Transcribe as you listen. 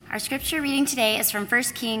Our scripture reading today is from 1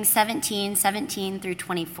 Kings 17 through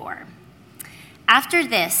 24. After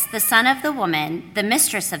this, the son of the woman, the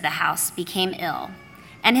mistress of the house, became ill,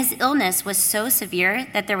 and his illness was so severe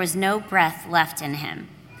that there was no breath left in him.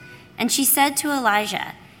 And she said to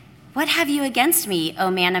Elijah, "What have you against me,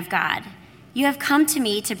 O man of God? You have come to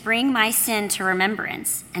me to bring my sin to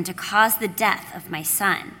remembrance and to cause the death of my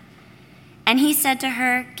son." And he said to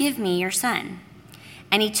her, "Give me your son."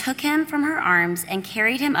 And he took him from her arms and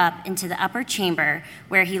carried him up into the upper chamber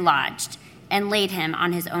where he lodged, and laid him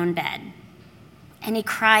on his own bed. And he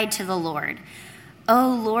cried to the Lord, "O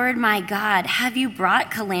Lord my God, have you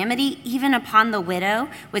brought calamity even upon the widow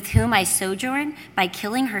with whom I sojourn by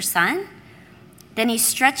killing her son?" Then he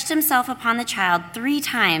stretched himself upon the child 3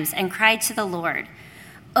 times and cried to the Lord,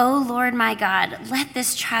 "O Lord my God, let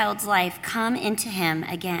this child's life come into him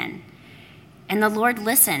again." And the Lord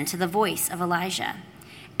listened to the voice of Elijah.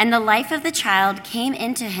 And the life of the child came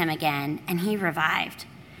into him again, and he revived.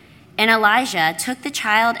 And Elijah took the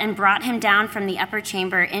child and brought him down from the upper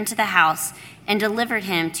chamber into the house and delivered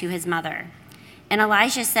him to his mother. And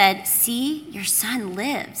Elijah said, "See, your son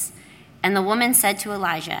lives." And the woman said to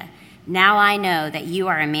Elijah, "Now I know that you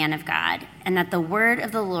are a man of God, and that the word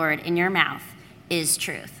of the Lord in your mouth is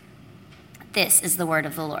truth." This is the word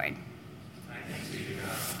of the Lord.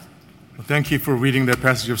 Well, thank you for reading that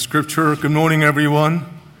passage of Scripture. Good morning, everyone.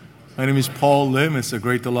 My name is Paul Lim. It's a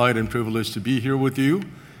great delight and privilege to be here with you.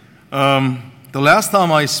 The last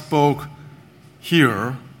time I spoke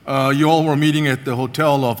here, you all were meeting at the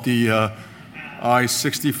hotel of the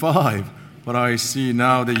I-65, but I see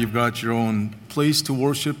now that you've got your own place to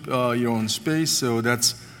worship, your own space, so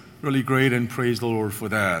that's really great, and praise the Lord for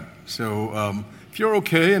that. So if you're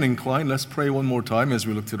okay and inclined, let's pray one more time as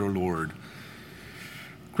we look to the Lord.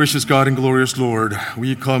 Gracious God and glorious Lord,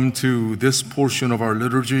 we come to this portion of our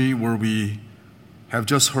liturgy where we have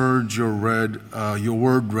just heard your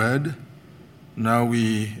word read. Now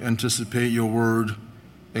we anticipate your word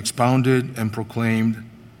expounded and proclaimed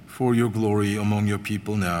for your glory among your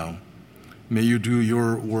people now. May you do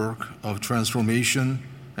your work of transformation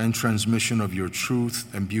and transmission of your truth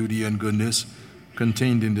and beauty and goodness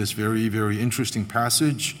contained in this very, very interesting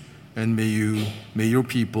passage, and may your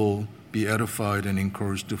people be edified and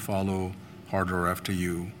encouraged to follow harder after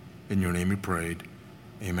you. In your name we prayed.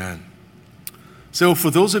 Amen. So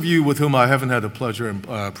for those of you with whom I haven't had the pleasure and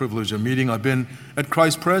privilege of meeting, I've been at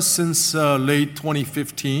Christ Press since late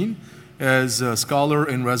 2015 as a scholar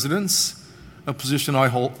in residence, a position I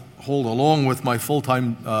hold along with my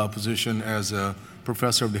full-time position as a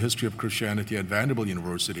professor of the history of Christianity at Vanderbilt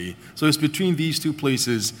University. So it's between these two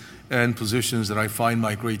places and positions that I find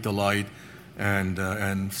my great delight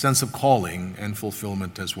and sense of calling and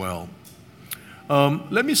fulfillment as well.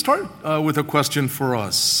 Let me start with a question for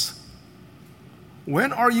us.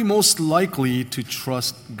 When are you most likely to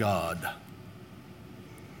trust God?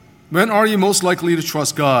 When are you most likely to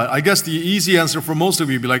trust God? I guess the easy answer for most of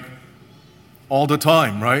you would be like, all the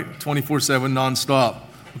time, right? 24/7, nonstop.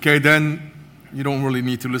 Okay, then you don't really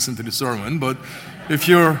need to listen to the sermon. But if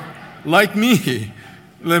you're like me,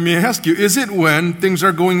 let me ask you, is it when things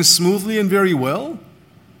are going smoothly and very well?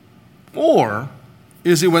 Or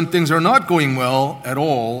is it when things are not going well at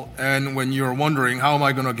all and when you're wondering, how am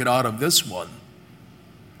I going to get out of this one?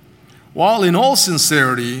 While in all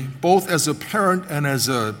sincerity, both as a parent and as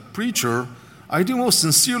a preacher, I do most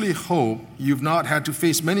sincerely hope you've not had to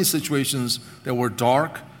face many situations that were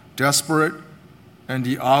dark, desperate, and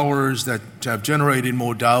the hours that have generated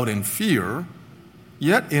more doubt and fear.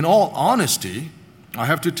 Yet, in all honesty, I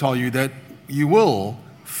have to tell you that you will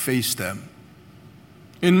face them.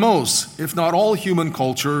 In most, if not all human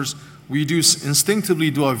cultures, we do instinctively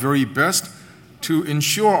do our very best to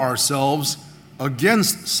ensure ourselves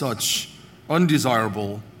against such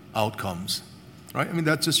undesirable outcomes. Right? I mean,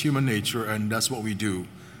 that's just human nature, and that's what we do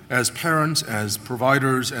as parents, as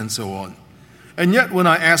providers, and so on. And yet, when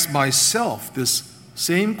I ask myself this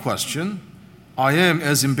same question, I am,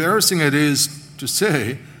 as embarrassing it is to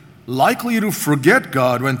say, likely to forget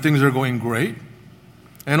God when things are going great,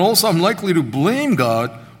 and also I'm likely to blame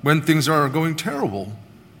God when things are going terrible.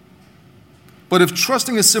 But if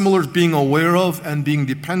trusting is similar to being aware of and being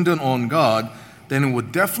dependent on God, then it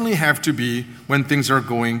would definitely have to be when things are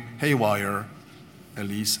going haywire, at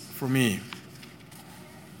least for me.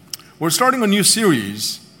 We're starting a new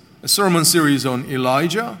series, a sermon series on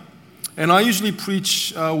Elijah, and I usually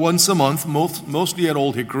preach once a month, mostly at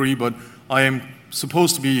Old Hickory, but I am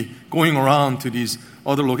supposed to be going around to these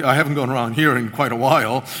other locations. I haven't gone around here in quite a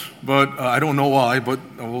while, but I don't know why, but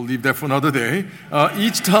we'll leave that for another day.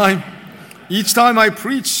 Each time I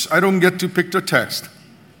preach, I don't get to pick the text.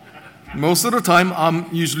 Most of the time,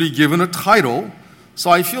 I'm usually given a title, so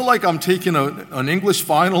I feel like I'm taking an English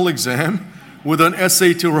final exam with an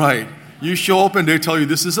essay to write. You show up and they tell you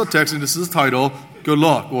this is a text and this is a title, good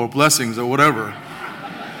luck, or blessings, or whatever.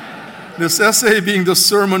 This essay being the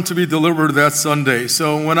sermon to be delivered that Sunday.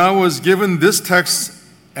 So when I was given this text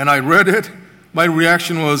and I read it, my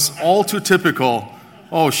reaction was all too typical.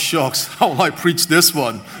 Oh, shucks, how will I preach this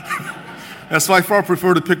one? That's why I far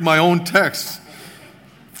prefer to pick my own text.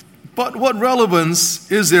 But what relevance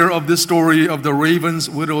is there of this story of the ravens,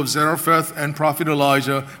 widow of Zarephath, and prophet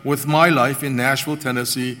Elijah with my life in Nashville,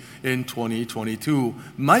 Tennessee in 2022?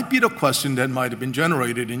 Might be the question that might have been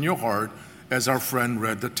generated in your heart as our friend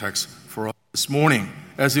read the text for us this morning,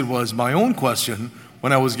 as it was my own question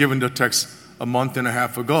when I was given the text a month and a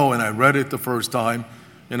half ago, and I read it the first time,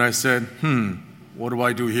 and I said, what do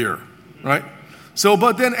I do here, right? So,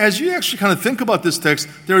 but then as you actually kind of think about this text,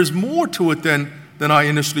 there is more to it than I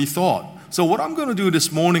initially thought. So what I'm going to do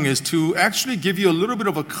this morning is to actually give you a little bit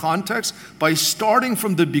of a context by starting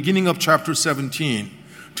from the beginning of chapter 17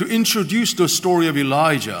 to introduce the story of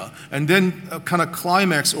Elijah and then kind of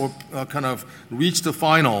climax or kind of reach the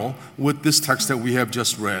final with this text that we have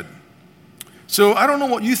just read. So I don't know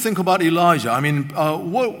what you think about Elijah. I mean,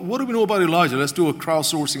 what do we know about Elijah? Let's do a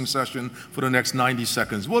crowdsourcing session for the next 90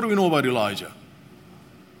 seconds. What do we know about Elijah?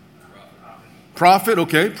 Prophet,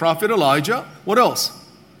 okay, prophet Elijah. What else?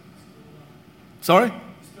 Sorry?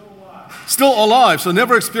 Still alive, so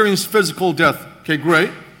never experienced physical death. Okay, great.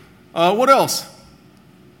 What else?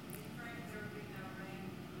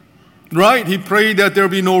 Right, he prayed that there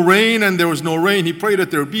be no rain, and there was no rain. He prayed that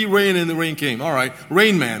there be rain, and the rain came. All right,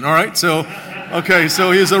 rain man, all right? So, okay,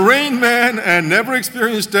 so he's a rain man and never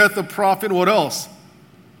experienced death, a prophet. What else?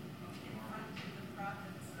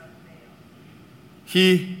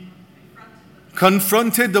 He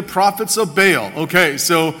confronted the prophets of Baal. Okay,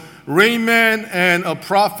 so rain man and a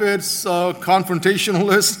prophet's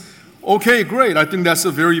confrontationalist. Okay, great. I think that's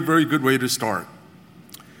a very, very good way to start.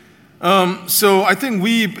 So I think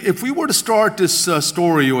if we were to start this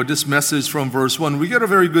story or this message from verse 1, we get a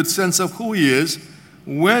very good sense of who he is,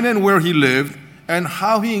 when and where he lived, and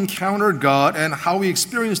how he encountered God, and how he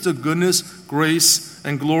experienced the goodness, grace,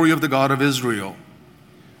 and glory of the God of Israel.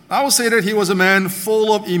 I will say that he was a man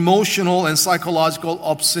full of emotional and psychological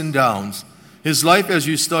ups and downs. His life, as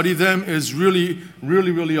you study them, is really,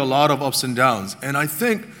 really, really a lot of ups and downs. And I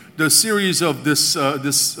think the series of this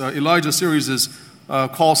Elijah series is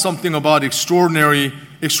called something about extraordinary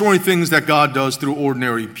things that God does through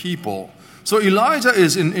ordinary people. So Elijah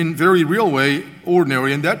is in very real way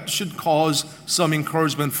ordinary, and that should cause some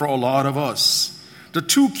encouragement for a lot of us. The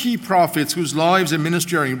two key prophets whose lives and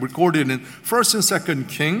ministry are recorded in 1st and 2nd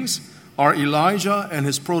Kings are Elijah and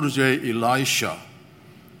his protege Elisha.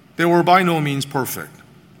 They were by no means perfect.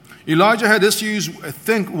 Elijah had issues, I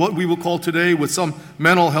think, what we will call today with some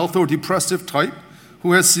mental health or depressive type,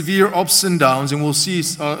 who has severe ups and downs, and we'll see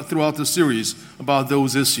throughout the series about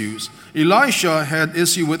those issues. Elisha had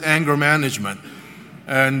issue with anger management.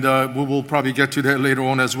 And we'll probably get to that later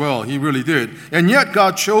on as well. He really did. And yet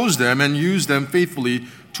God chose them and used them faithfully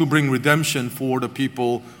to bring redemption for the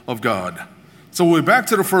people of God. So we're back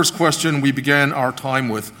to the first question we began our time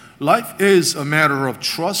with. Life is a matter of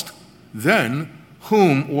trust. Then,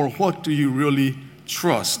 whom or what do you really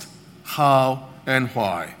trust? How and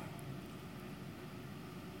why?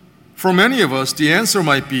 For many of us, the answer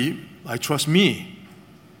might be, I trust me.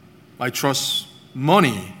 I trust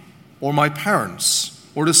money or my parents,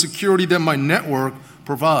 or the security that my network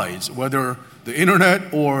provides, whether the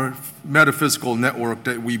internet or metaphysical network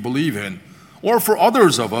that we believe in. Or for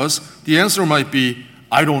others of us, the answer might be,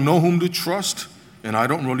 I don't know whom to trust, and I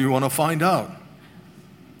don't really want to find out.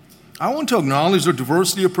 I want to acknowledge the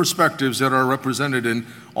diversity of perspectives that are represented in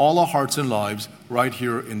all our hearts and lives right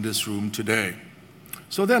here in this room today.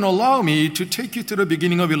 So then allow me to take you to the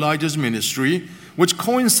beginning of Elijah's ministry, which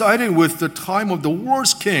coincided with the time of the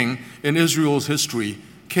worst king in Israel's history,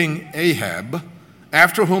 King Ahab,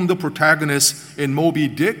 after whom the protagonist in Moby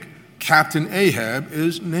Dick, Captain Ahab,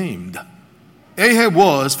 is named. Ahab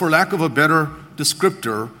was, for lack of a better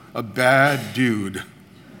descriptor, a bad dude.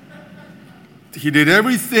 He did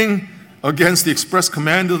everything against the express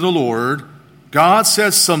command of the Lord. God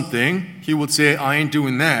says something, he would say, I ain't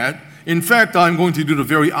doing that. In fact, I'm going to do the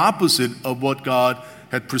very opposite of what God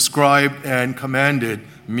had prescribed and commanded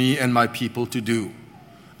me and my people to do.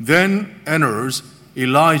 Then enters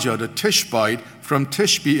Elijah the Tishbite from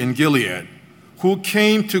Tishbe in Gilead, who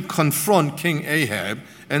came to confront King Ahab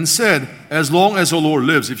and said, as long as the Lord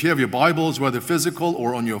lives, if you have your Bibles, whether physical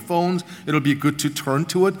or on your phones, it'll be good to turn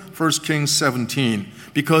to it, 1 Kings 17,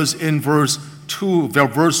 because in verse 2,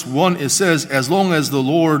 verse 1, it says, "As long as the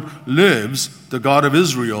Lord lives, the God of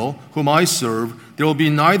Israel, whom I serve, there will be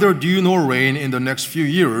neither dew nor rain in the next few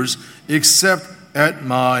years, except at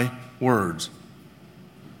my words."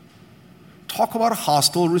 Talk about a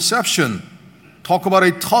hostile reception. Talk about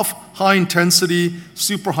a tough, high-intensity,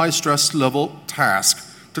 super high-stress level task.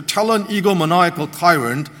 To tell an egomaniacal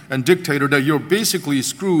tyrant and dictator that you're basically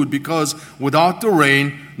screwed because without the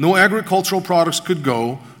rain, no agricultural products could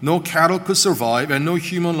go, no cattle could survive, and no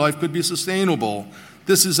human life could be sustainable.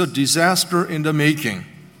 This is a disaster in the making.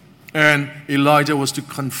 And Elijah was to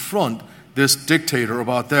confront this dictator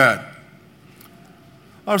about that.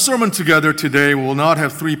 Our sermon together today will not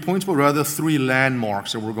have 3 points, but rather 3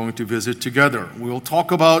 landmarks that we're going to visit together. We'll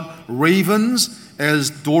talk about ravens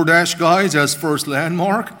as DoorDash guys as first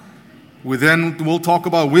landmark. We'll talk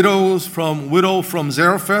about widow from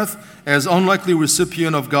Zarephath as unlikely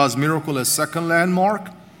recipient of God's miracle as second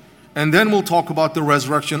landmark. And then we'll talk about the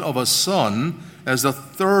resurrection of a son as the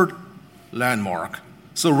third landmark.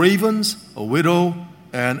 So ravens, a widow,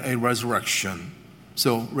 and a resurrection.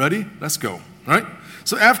 So ready? Let's go. All right?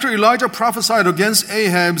 So after Elijah prophesied against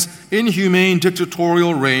Ahab's inhumane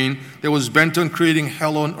dictatorial reign that was bent on creating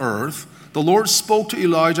hell on earth, the Lord spoke to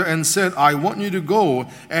Elijah and said, "I want you to go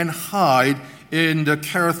and hide in the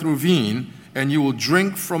Kerith ravine, and you will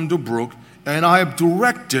drink from the brook, and I have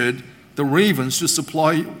directed the ravens to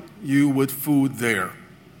supply you with food there."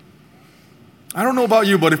 I don't know about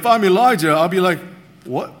you, but if I'm Elijah, I'll be like,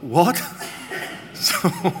 what?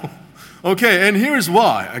 Okay, and here's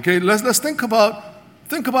why. Okay, let's think about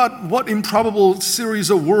what improbable series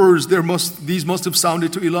of words these must have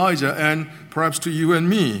sounded to Elijah and perhaps to you and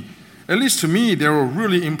me. At least to me, they were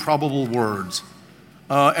really improbable words.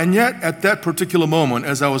 And yet, at that particular moment,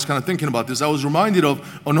 as I was kind of thinking about this, I was reminded of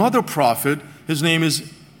another prophet. His name is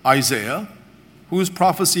Isaiah, whose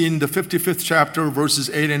prophecy in the 55th chapter, verses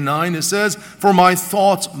 8 and 9, it says, "For my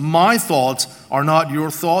thoughts are not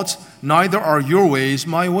your thoughts, neither are your ways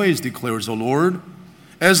my ways, declares the Lord.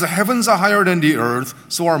 As the heavens are higher than the earth,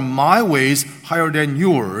 so are my ways higher than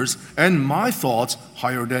yours, and my thoughts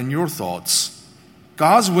higher than your thoughts."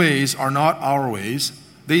 God's ways are not our ways.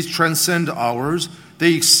 They transcend ours.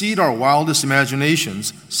 They exceed our wildest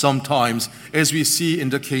imaginations sometimes, as we see in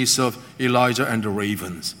the case of Elijah and the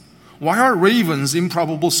ravens. Why are ravens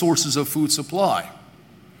improbable sources of food supply?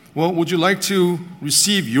 Well, would you like to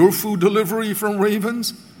receive your food delivery from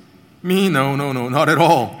ravens? Me? No, not at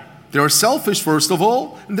all. They're selfish, first of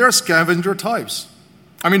all, and they're scavenger types.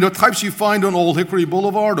 I mean, the types you find on Old Hickory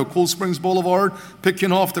Boulevard or Cool Springs Boulevard,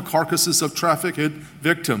 picking off the carcasses of trafficked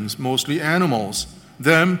victims, mostly animals.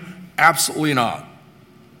 Them, absolutely not.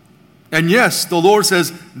 And yes, the Lord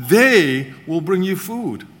says, they will bring you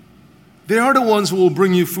food. They are the ones who will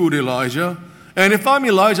bring you food, Elijah. And if I'm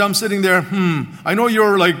Elijah, I'm sitting there, I know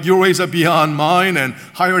your ways are beyond mine and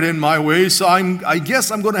higher than my ways, so I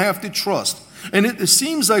guess I'm going to have to trust. And it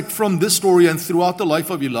seems like from this story and throughout the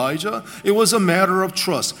life of Elijah, it was a matter of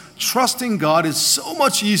trust. Trusting God is so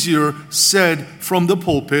much easier said from the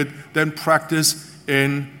pulpit than practiced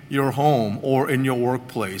in your home or in your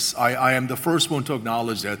workplace. I am the first one to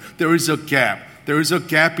acknowledge that. There is a gap. There is a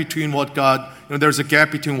gap between there's a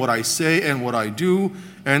gap between what I say and what I do.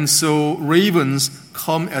 And so ravens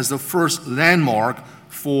come as the first landmark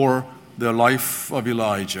for the life of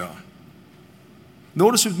Elijah.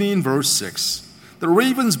 Notice with me in verse 6. The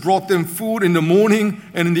ravens brought them food in the morning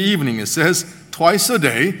and in the evening. It says twice a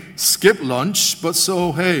day, skip lunch, but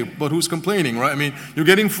who's complaining, right? I mean, you're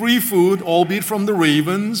getting free food, albeit from the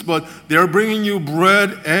ravens, but they're bringing you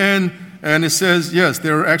bread and it says, yes,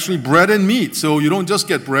 they're actually bread and meat. So you don't just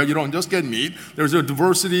get bread, you don't just get meat. There's a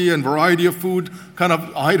diversity and variety of food kind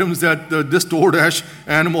of items that this DoorDash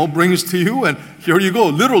animal brings to you. And here you go,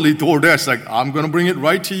 literally DoorDash, like, I'm going to bring it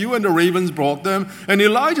right to you. And the ravens brought them. And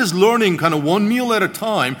Elijah's learning kind of one meal at a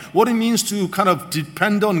time what it means to kind of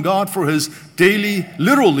depend on God for his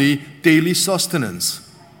literally daily sustenance.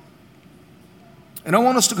 And I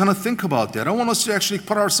want us to kind of think about that. I want us to actually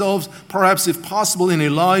put ourselves, perhaps if possible, in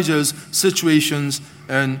Elijah's situations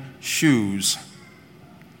and shoes.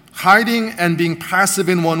 Hiding and being passive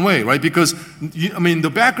in one way, right? Because,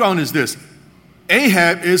 the background is this.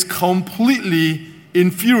 Ahab is completely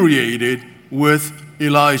infuriated with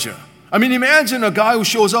Elijah. Imagine a guy who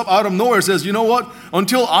shows up out of nowhere and says, you know what?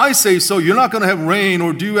 Until I say so, you're not going to have rain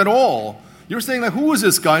or dew at all. You're saying, like, who is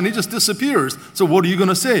this guy? And he just disappears. So what are you going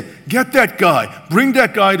to say? Get that guy. Bring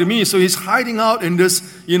that guy to me. So he's hiding out in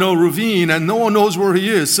this, ravine, and no one knows where he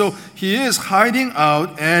is. So he is hiding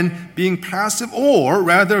out and being passive, or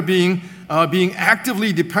rather being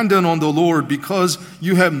actively dependent on the Lord because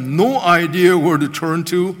you have no idea where to turn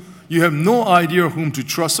to. You have no idea whom to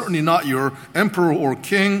trust, certainly not your emperor or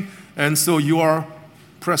king, and so you are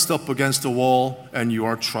pressed up against the wall and you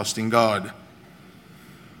are trusting God.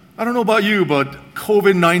 I don't know about you, but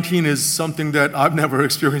COVID-19 is something that I've never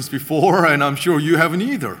experienced before, and I'm sure you haven't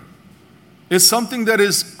either. It's something that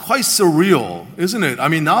is quite surreal, isn't it? I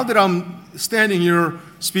mean, now that I'm standing here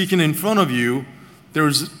speaking in front of you,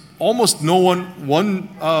 there's almost one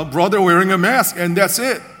brother wearing a mask, and that's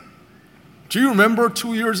it. Do you remember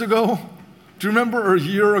 2 years ago? Do you remember a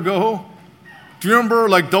year ago? Do you remember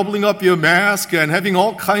like doubling up your mask and having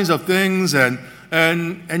all kinds of things? And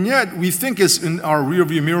yet we think it's in our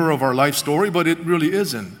rearview mirror of our life story, but it really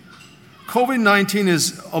isn't. COVID-19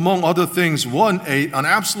 is, among other things, an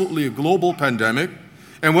absolutely global pandemic.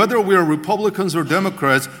 And whether we are Republicans or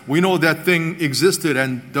Democrats, we know that thing existed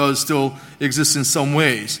and does still exist in some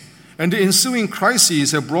ways. And the ensuing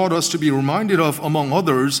crises have brought us to be reminded of, among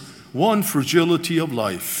others, one, fragility of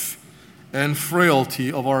life and frailty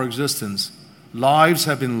of our existence. Lives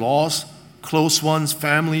have been lost, close ones,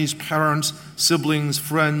 families, parents, siblings,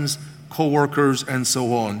 friends, co-workers, and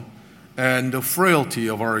so on. And the frailty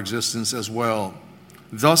of our existence as well.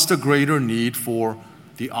 Thus, the greater need for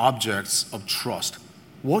the objects of trust.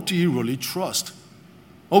 What do you really trust?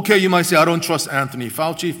 Okay, you might say, I don't trust Anthony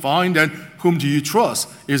Fauci. Fine, then whom do you trust?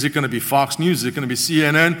 Is it going to be Fox News? Is it going to be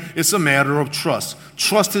CNN? It's a matter of trust.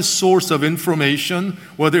 Trust is source of information,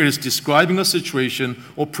 whether it is describing a situation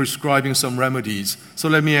or prescribing some remedies. So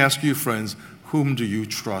let me ask you, friends, whom do you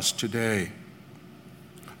trust today?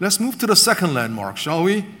 Let's move to the second landmark, shall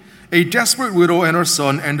we? A desperate widow and her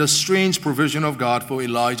son, and the strange provision of God for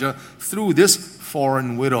Elijah through this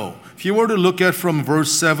foreign widow. If you were to look at from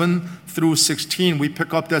verse 7 through 16, we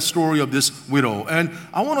pick up that story of this widow. And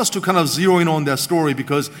I want us to kind of zero in on that story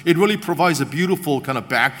because it really provides a beautiful kind of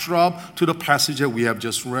backdrop to the passage that we have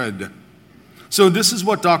just read. So this is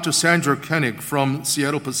what Dr. Sandra Koenig from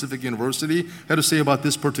Seattle Pacific University had to say about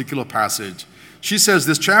this particular passage. She says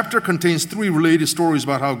this chapter contains 3 related stories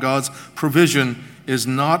about how God's provision is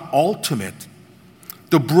not ultimate.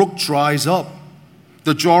 The brook dries up.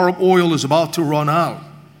 The jar of oil is about to run out.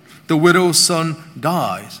 The widow's son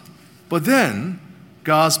dies. But then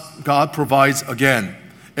God provides again.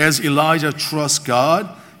 As Elijah trusts God,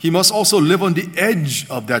 he must also live on the edge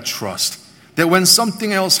of that trust. That when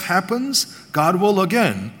something else happens, God will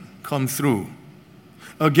again come through.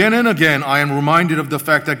 Again and again, I am reminded of the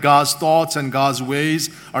fact that God's thoughts and God's ways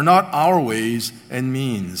are not our ways and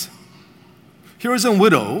means. Here is a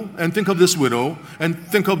widow, and think of this widow, and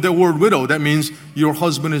think of the word widow. That means your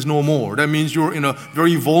husband is no more. That means you're in a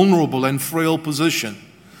very vulnerable and frail position.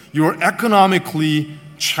 You're economically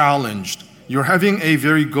challenged. You're having a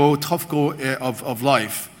very tough go of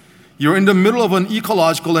life. You're in the middle of an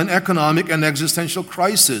ecological and economic and existential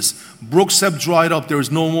crisis. Brooks have dried up. There is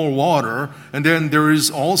no more water. And then there is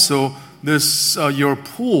also this, you're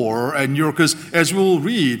poor, and because as we'll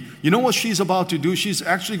read, you know what she's about to do? She's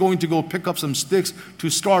actually going to go pick up some sticks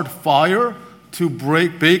to start fire, to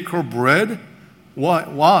bake her bread.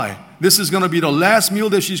 Why? This is going to be the last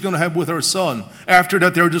meal that she's going to have with her son. After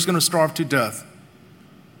that, they're just going to starve to death.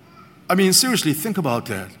 I mean, seriously, think about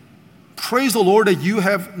that. Praise the Lord that you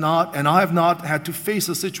have not, and I have not had to face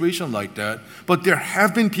a situation like that. But there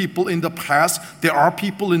have been people in the past, there are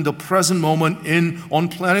people in the present moment on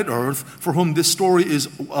planet Earth for whom this story is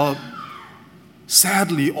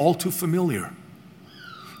sadly all too familiar.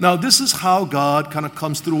 Now, this is how God kind of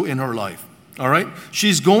comes through in her life. All right?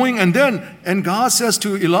 She's going, and God says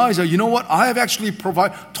to Elijah, you know what? I have actually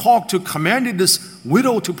commanded this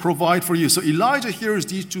widow to provide for you. So Elijah hears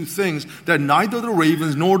these 2 things that neither the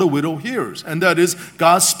ravens nor the widow hears. And that is,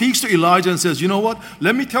 God speaks to Elijah and says, you know what?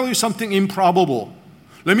 Let me tell you something improbable.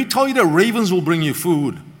 Let me tell you that ravens will bring you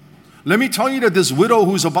food. Let me tell you that this widow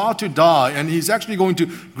who's about to die, and he's actually going to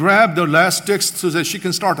grab the last sticks so that she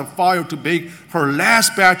can start a fire to bake her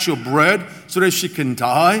last batch of bread so that she can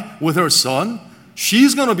die with her son.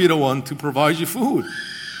 She's going to be the one to provide you food.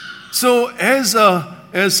 So as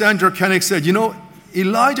Sandra Koenig said, you know,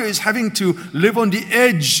 Elijah is having to live on the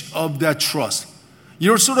edge of that trust.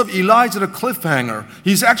 You're sort of Elijah the cliffhanger.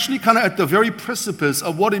 He's actually kind of at the very precipice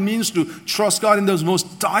of what it means to trust God in those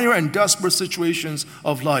most dire and desperate situations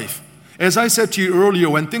of life. As I said to you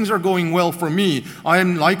earlier, when things are going well for me, I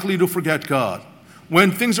am likely to forget God.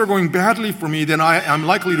 When things are going badly for me, then I am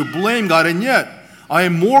likely to blame God, and yet I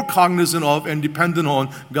am more cognizant of and dependent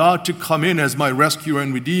on God to come in as my rescuer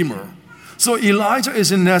and redeemer. So Elijah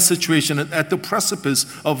is in that situation at the precipice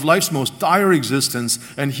of life's most dire existence,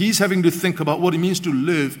 and he's having to think about what it means to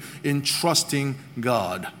live in trusting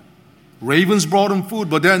God. Ravens brought him food,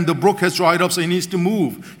 but then the brook has dried up, so he needs to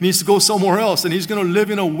move. He needs to go somewhere else, and he's going to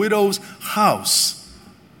live in a widow's house.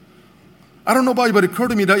 I don't know about you, but it occurred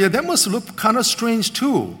to me that, that must look kind of strange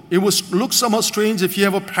too. It would look somewhat strange if you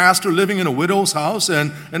have a pastor living in a widow's house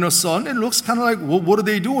and a son. It looks kind of like, well, what are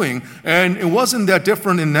they doing? And it wasn't that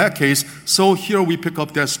different in that case. So here we pick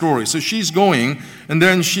up that story. So she's going, and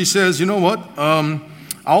then she says, you know what?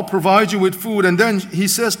 I'll provide you with food. And then he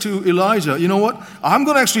says to Elijah, you know what? I'm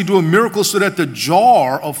going to actually do a miracle so that the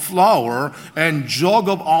jar of flour and jug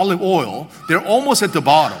of olive oil, they're almost at the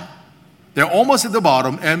bottom. They're almost at the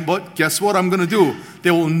bottom, but guess what I'm going to do?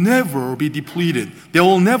 They will never be depleted. They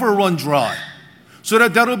will never run dry. So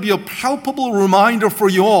that'll be a palpable reminder for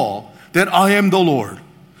you all that I am the Lord.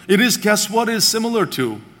 It is, guess what it is similar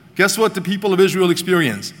to? Guess what the people of Israel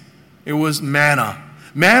experienced? It was manna.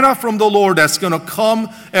 Manna from the Lord that's going to come,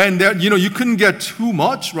 and that, you couldn't get too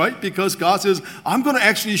much, right? Because God says, I'm going to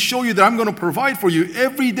actually show you that I'm going to provide for you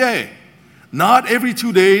every day. Not every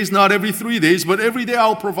 2 days, not every 3 days, but every day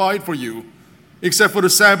I'll provide for you, except for the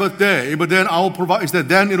Sabbath day. But then I'll provide,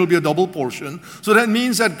 then it'll be a double portion. So that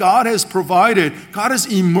means that God has provided, God has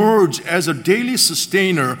emerged as a daily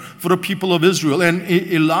sustainer for the people of Israel. And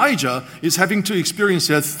Elijah is having to experience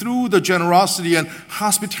that through the generosity and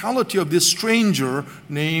hospitality of this stranger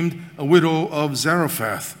named a widow of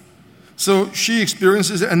Zarephath. So she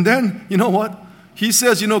experiences it, and then, you know what? He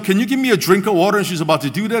says, can you give me a drink of water? And she's about to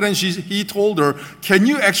do that. And he told her, can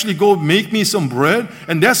you actually go make me some bread?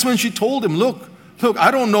 And that's when she told him, look,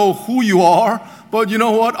 I don't know who you are, but you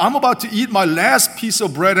know what? I'm about to eat my last piece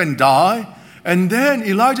of bread and die. And then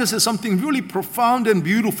Elijah says something really profound and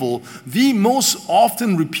beautiful. The most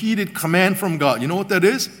often repeated command from God. You know what that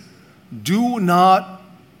is? Do not,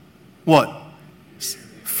 what?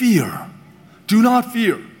 Fear. Do not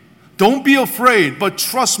fear. Don't be afraid, but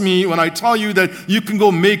trust me when I tell you that you can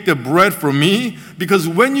go make the bread for me, because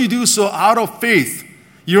when you do so out of faith,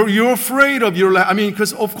 you're afraid of your life.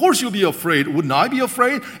 Because of course you'll be afraid. Wouldn't I be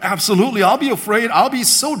afraid? Absolutely, I'll be afraid. I'll be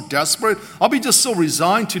so desperate. I'll be just so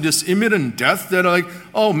resigned to this imminent death that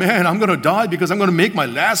oh man, I'm going to die because I'm going to make my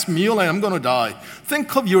last meal and I'm going to die.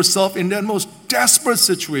 Think of yourself in that most desperate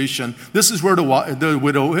situation. This is where the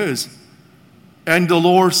widow is. And the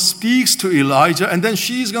Lord speaks to Elijah, and then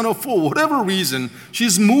she's going to, for whatever reason,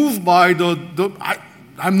 she's moved by I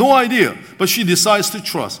have no idea, but she decides to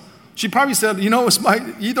trust. She probably said,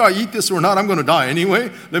 either I eat this or not, I'm going to die anyway.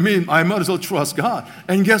 I might as well trust God.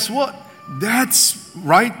 And guess what? That's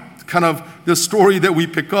right, kind of the story that we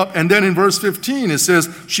pick up. And then in verse 15, it says,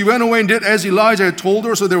 she went away and did as Elijah had told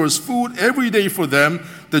her, so there was food every day for them.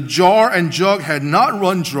 The jar and jug had not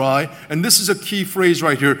run dry. And this is a key phrase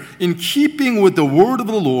right here. In keeping with the word of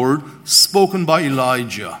the Lord spoken by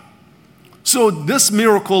Elijah. So this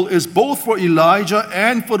miracle is both for Elijah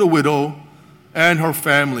and for the widow and her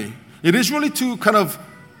family. It is really to kind of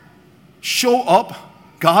show up.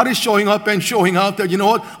 God is showing up and showing out that,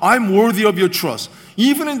 I'm worthy of your trust.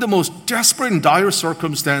 Even in the most desperate and dire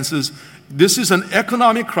circumstances, this is an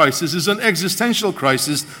economic crisis, this is an existential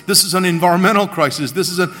crisis, this is an environmental crisis, this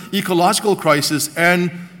is an ecological crisis, and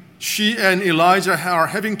she and Elijah are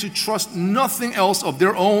having to trust nothing else of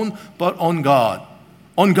their own but on God.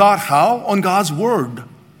 On God how? On God's word.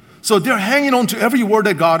 So they're hanging on to every word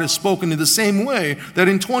that God has spoken in the same way that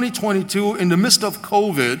in 2022, in the midst of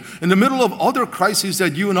COVID, in the middle of other crises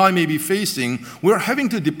that you and I may be facing, we're having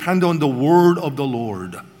to depend on the word of the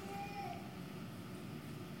Lord.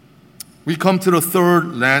 We come to the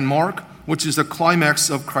third landmark, which is the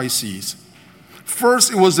climax of crises.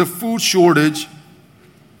 First, it was the food shortage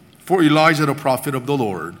for Elijah, the prophet of the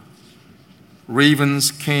Lord.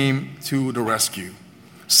 Ravens came to the rescue.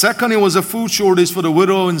 Second, it was a food shortage for the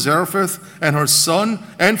widow in Zarephath and her son,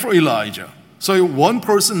 and for Elijah. So one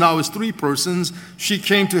person now is three persons. She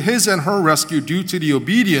came to his and her rescue due to the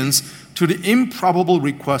obedience to the improbable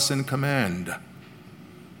request and command.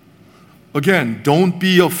 Again, don't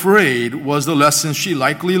be afraid was the lesson she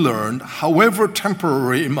likely learned, however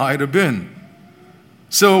temporary it might have been.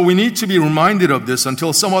 So we need to be reminded of this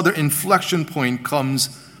until some other inflection point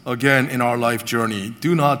comes again in our life journey.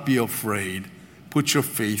 Do not be afraid. Put your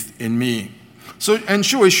faith in me. So, and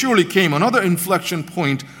sure, it surely came another inflection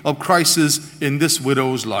point of crisis in this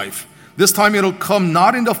widow's life. This time it'll come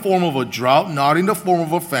not in the form of a drought, not in the form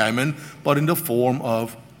of a famine, but in the form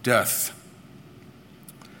of death.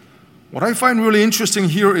 What I find really interesting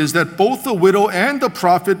here is that both the widow and the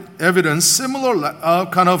prophet evidence similar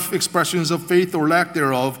kind of expressions of faith or lack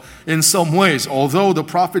thereof in some ways, although the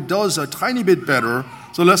prophet does a tiny bit better.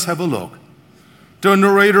 So let's have a look. The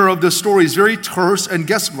narrator of the story is very terse and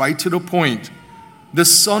gets right to the point. the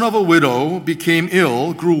son of a widow became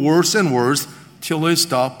ill, grew worse and worse, till he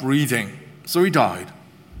stopped breathing. So he died.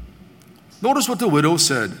 Notice what the widow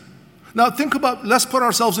said. Now let's put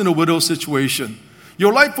ourselves in a widow's situation.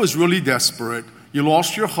 Your life was really desperate. You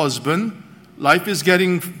lost your husband. Life is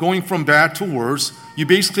going from bad to worse. You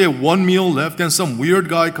basically have one meal left, and some weird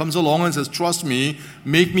guy comes along and says, trust me,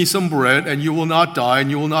 make me some bread, and you will not die,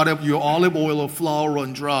 and you will not have your olive oil or flour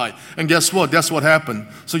run dry. And guess what? That's what happened.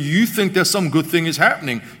 So you think that some good thing is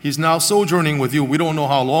happening. He's now sojourning with you. We don't know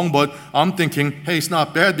how long, but I'm thinking, hey, it's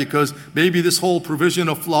not bad because maybe this whole provision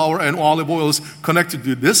of flour and olive oil is connected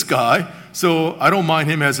to this guy. So I don't mind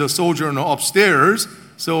him as a sojourner upstairs.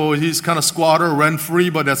 So he's kind of squatter,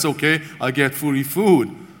 rent-free, but that's okay. I get free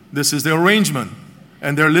food. This is the arrangement.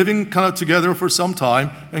 And they're living kind of together for some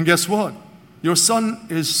time. And guess what? Your son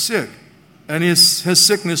is sick, and his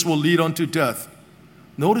sickness will lead unto death.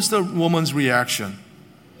 Notice the woman's reaction.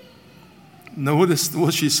 Notice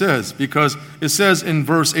what she says, because it says in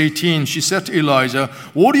verse 18, she said to Elijah,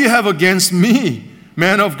 what do you have against me,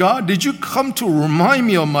 man of God? Did you come to remind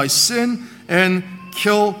me of my sin and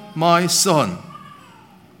kill my son?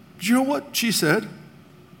 Do you know what she said?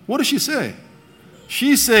 What does she say?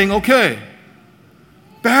 She's saying, okay,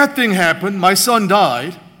 bad thing happened, my son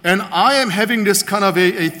died, and I am having this kind of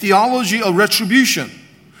a theology of retribution.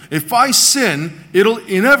 If I sin, it'll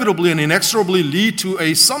inevitably and inexorably lead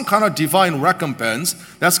to some kind of divine recompense.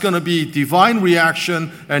 That's going to be divine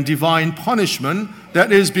reaction and divine punishment.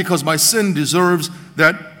 That is because my sin deserves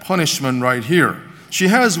that punishment right here. She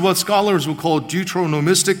has what scholars will call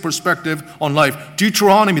Deuteronomistic perspective on life.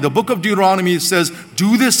 Deuteronomy, the book of Deuteronomy says,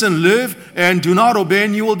 do this and live, and do not obey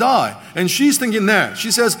and you will die. And she's thinking that. She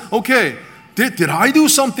says, okay, did I do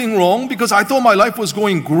something wrong? Because I thought my life was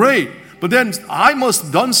going great. But then I must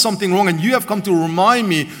have done something wrong, and you have come to remind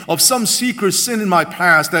me of some secret sin in my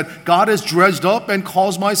past that God has dredged up and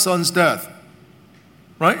caused my son's death.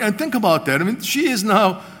 Right? And think about that. I mean, she is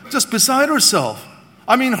now just beside herself.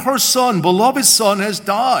 I mean, her son, beloved son, has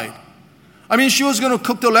died. I mean, she was going to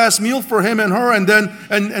cook the last meal for him and her, and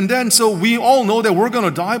then so we all know that we're going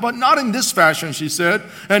to die, but not in this fashion, she said.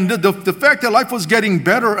 And the fact that life was getting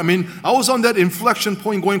better, I mean, I was on that inflection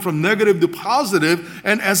point going from negative to positive,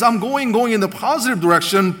 and as I'm going in the positive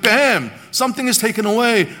direction, bam, something is taken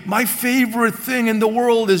away. My favorite thing in the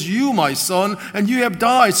world is you, my son, and you have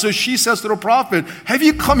died. So she says to the prophet, have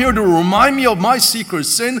you come here to remind me of my secret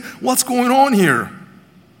sin? What's going on here?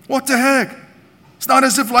 What the heck? It's not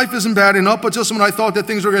as if life isn't bad enough, but just when I thought that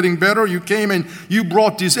things were getting better, you came and you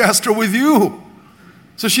brought disaster with you.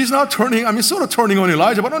 So she's not sort of turning on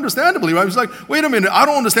Elijah, but understandably, right? It's like, wait a minute, I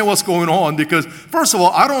don't understand what's going on because, first of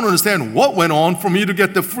all, I don't understand what went on for me to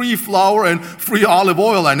get the free flour and free olive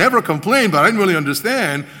oil. I never complained, but I didn't really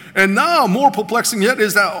understand. And now, more perplexing yet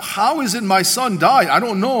is that how is it my son died? I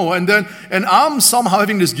don't know. And I'm somehow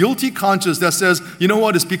having this guilty conscience that says, you know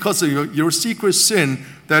what, it's because of your secret sin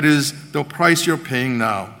that is the price you're paying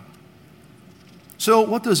now. So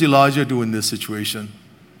what does Elijah do in this situation?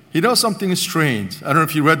 He does something strange. I don't know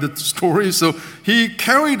if you read the story. So he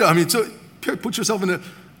carried, so put yourself in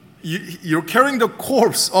you're carrying the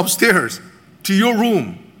corpse upstairs to your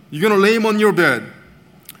room. You're going to lay him on your bed.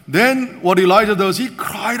 Then what Elijah does, he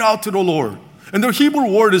cried out to the Lord. And the Hebrew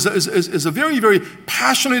word is a very, very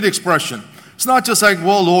passionate expression. It's not just like,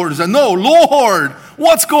 well, Lord. It's like, no, Lord,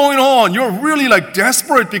 what's going on? You're really like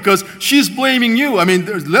desperate because she's blaming you. I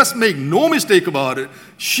mean, let's make no mistake about it.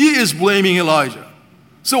 She is blaming Elijah.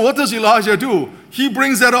 So what does Elijah do? He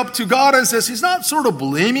brings that up to God and says he's not sort of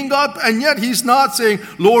blaming God, and yet he's not saying,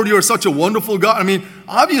 Lord, you're such a wonderful God. I mean,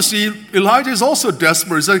 obviously, Elijah is also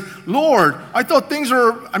desperate. He's like, Lord, I thought things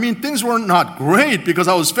were not great because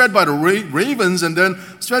I was fed by the ravens and then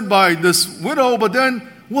fed by this widow, but then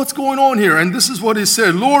what's going on here? And this is what he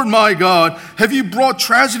said, Lord my God, have you brought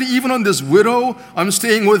tragedy even on this widow I'm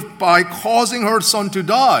staying with by causing her son to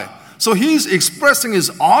die? So he's expressing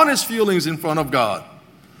his honest feelings in front of God.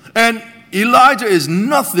 And Elijah is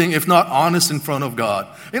nothing if not honest in front of God.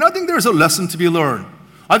 And I think there's a lesson to be learned.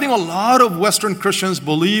 I think a lot of Western Christians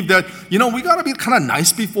believe that, we got to be kind of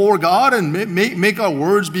nice before God and make our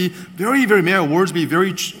words be very, very, may our words be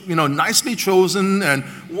very, nicely chosen and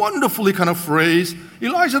wonderfully kind of phrased.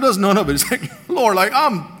 Elijah does none of it. He's like, Lord,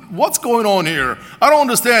 what's going on here? I don't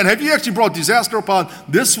understand. Have you actually brought disaster upon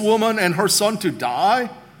this woman and her son to die?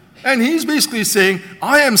 And he's basically saying,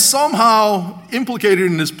 I am somehow implicated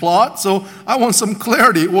in this plot, so I want some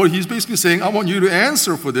clarity. Or he's basically saying, I want you to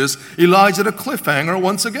answer for this. Elijah, the cliffhanger,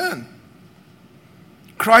 once again.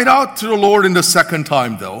 Cried out to the Lord in the second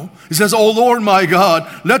time, though. He says, Oh Lord, my God,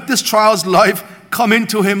 let this child's life come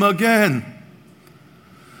into him again.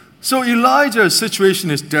 So Elijah's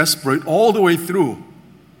situation is desperate all the way through.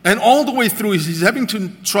 And all the way through, he's having to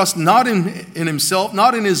trust not in himself,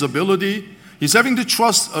 not in his ability. He's having to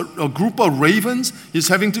trust a group of ravens. He's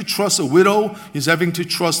having to trust a widow. He's having to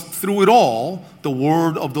trust through it all the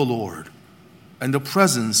word of the Lord and the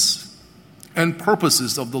presence and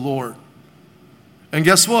purposes of the Lord. And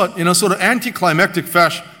guess what? In a sort of anticlimactic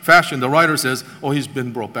fashion, the writer says, oh, he's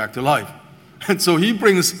been brought back to life. And so he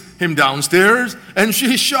brings him downstairs, and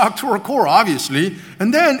she's shocked to her core, obviously.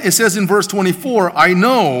 And then it says in verse 24, I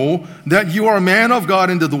know that you are a man of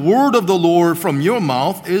God, and that the word of the Lord from your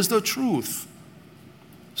mouth is the truth.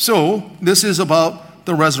 So this is about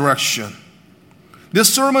the resurrection.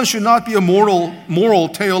 This sermon should not be a moral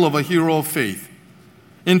tale of a hero of faith.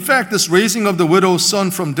 In fact, this raising of the widow's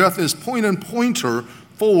son from death is pointer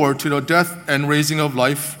forward to the death and raising of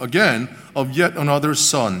life again of yet another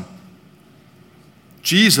son.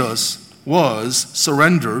 Jesus was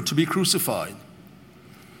surrendered to be crucified.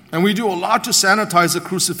 And we do a lot to sanitize the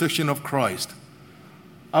crucifixion of Christ.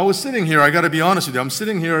 I was sitting here, I got to be honest with you, I'm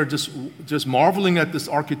sitting here just marveling at this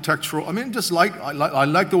architectural, I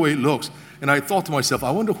like the way it looks. And I thought to myself, I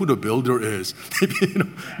wonder who the builder is.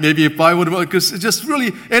 Maybe if I would have, because it's just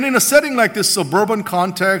really, and in a setting like this, suburban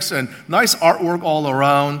context and nice artwork all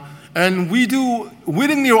around, and we do,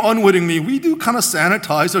 wittingly or unwittingly, we do kind of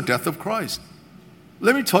sanitize the death of Christ.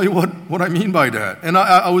 Let me tell you what I mean by that. And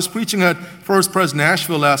I was preaching at First Pres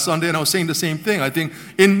Nashville last Sunday, and I was saying the same thing. I think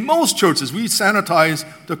in most churches, we sanitize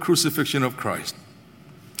the crucifixion of Christ.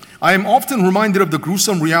 I am often reminded of the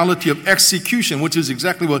gruesome reality of execution, which is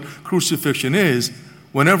exactly what crucifixion is,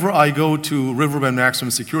 whenever I go to Riverbend Maximum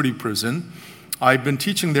Security Prison. I've been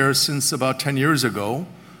teaching there since about 10 years ago,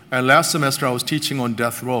 and last semester I was teaching on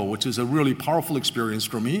death row, which is a really powerful experience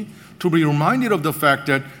for me, to be reminded of the fact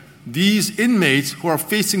that these inmates who are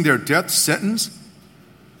facing their death sentence,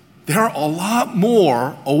 they're a lot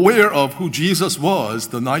more aware of who Jesus was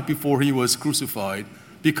the night before he was crucified,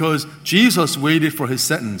 because Jesus waited for his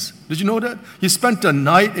sentence. Did you know that? He spent a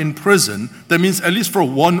night in prison. That means at least for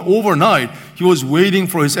one overnight, he was waiting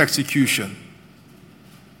for his execution.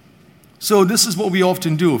 So this is what we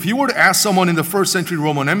often do. If you were to ask someone in the first century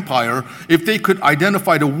Roman Empire if they could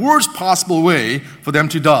identify the worst possible way for them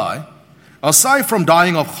to die, aside from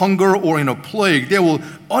dying of hunger or in a plague, they will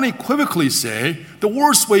unequivocally say, the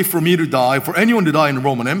worst way for me to die, for anyone to die in the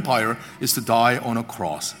Roman Empire, is to die on a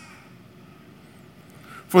cross.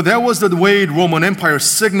 For that was the way the Roman Empire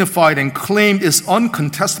signified and claimed its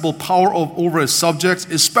uncontestable power over its subjects,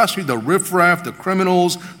 especially the riffraff, the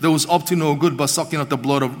criminals, those up to no good but sucking out the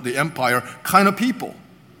blood of the empire kind of people.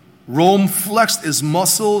 Rome flexed its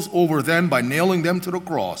muscles over them by nailing them to the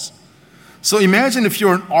cross. So imagine if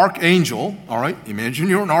you're an archangel, all right? Imagine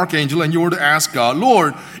you're an archangel and you were to ask God,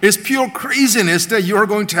 Lord, it's pure craziness that you're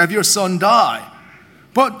going to have your son die.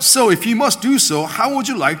 But so if you must do so, how would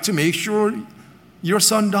you like to make sure your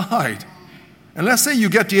son died? And let's say you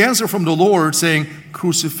get the answer from the Lord saying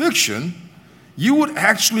crucifixion, you would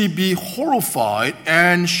actually be horrified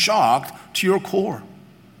and shocked to your core.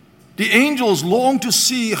 The angels long to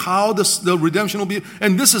see how the redemption will be.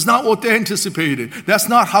 And this is not what they anticipated. That's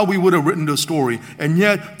not how we would have written the story. And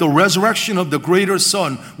yet the resurrection of the greater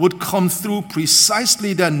Son would come through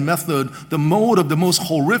precisely that method, the mode of the most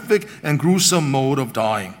horrific and gruesome mode of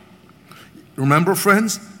dying. Remember,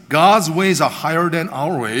 friends, God's ways are higher than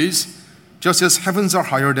our ways, just as heavens are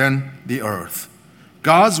higher than the earth.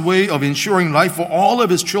 God's way of ensuring life for all of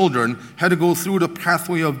his children had to go through the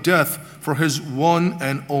pathway of death for his one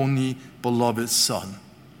and only beloved Son.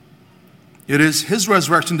 It is his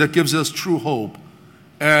resurrection that gives us true hope,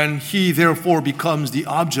 and he therefore becomes the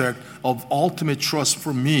object of ultimate trust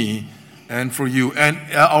for me and for you. And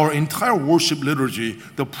our entire worship liturgy,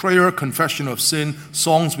 the prayer, confession of sin,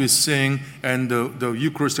 songs we sing, and the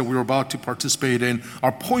Eucharist that we're about to participate in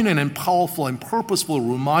are poignant and powerful and purposeful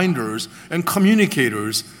reminders and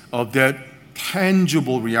communicators of that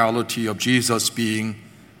tangible reality of Jesus being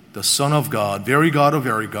the Son of God, very God of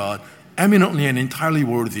very God, eminently and entirely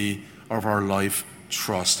worthy of our life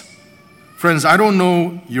trust. Friends, I don't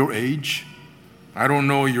know your age. I don't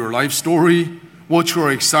know your life story, what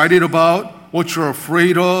you're excited about, what you're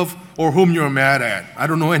afraid of, or whom you're mad at. I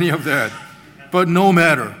don't know any of that. But no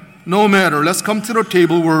matter, let's come to the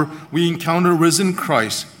table where we encounter risen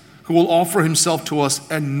Christ, who will offer himself to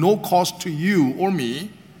us at no cost to you or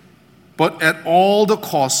me, but at all the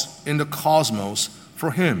costs in the cosmos for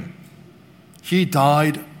him. He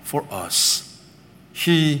died for us.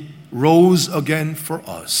 He rose again for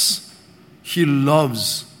us. He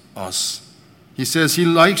loves us. He says he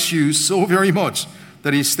likes you so very much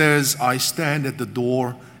that he says, I stand at the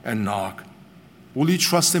door and knock. Will you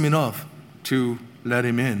trust him enough to let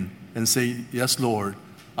him in and say, yes, Lord,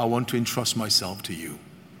 I want to entrust myself to you?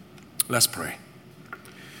 Let's pray.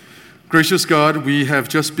 Gracious God, we have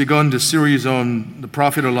just begun the series on the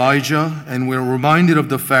prophet Elijah, and we're reminded of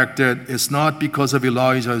the fact that it's not because of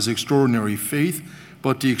Elijah's extraordinary faith,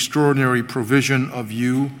 but the extraordinary provision of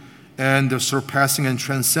you and the surpassing and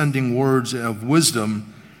transcending words of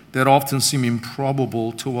wisdom that often seem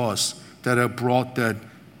improbable to us, that have brought that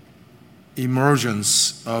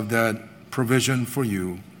emergence of that provision for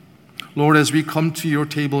you. Lord, as we come to your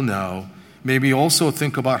table now, may we also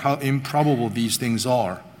think about how improbable these things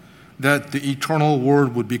are, that the eternal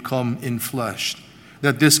Word would become enfleshed,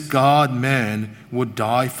 that this God-man would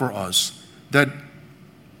die for us, that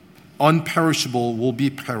unperishable will be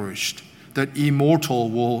perished, that immortal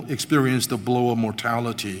will experience the blow of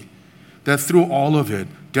mortality, that through all of it,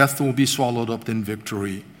 death will be swallowed up in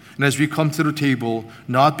victory. And as we come to the table,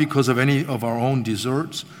 not because of any of our own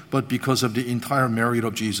deserts, but because of the entire merit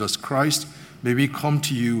of Jesus Christ, may we come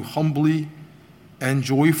to you humbly and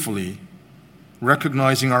joyfully,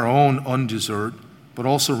 recognizing our own undesert, but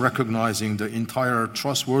also recognizing the entire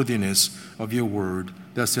trustworthiness of your word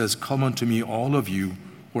that says, come unto me, all of you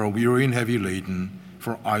who are weary and heavy laden,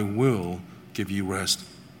 for I will give you rest.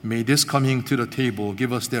 May this coming to the table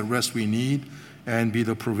give us that rest we need and be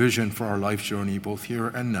the provision for our life journey, both here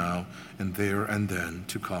and now, and there and then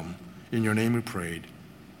to come. In your name we prayed.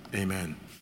 Amen.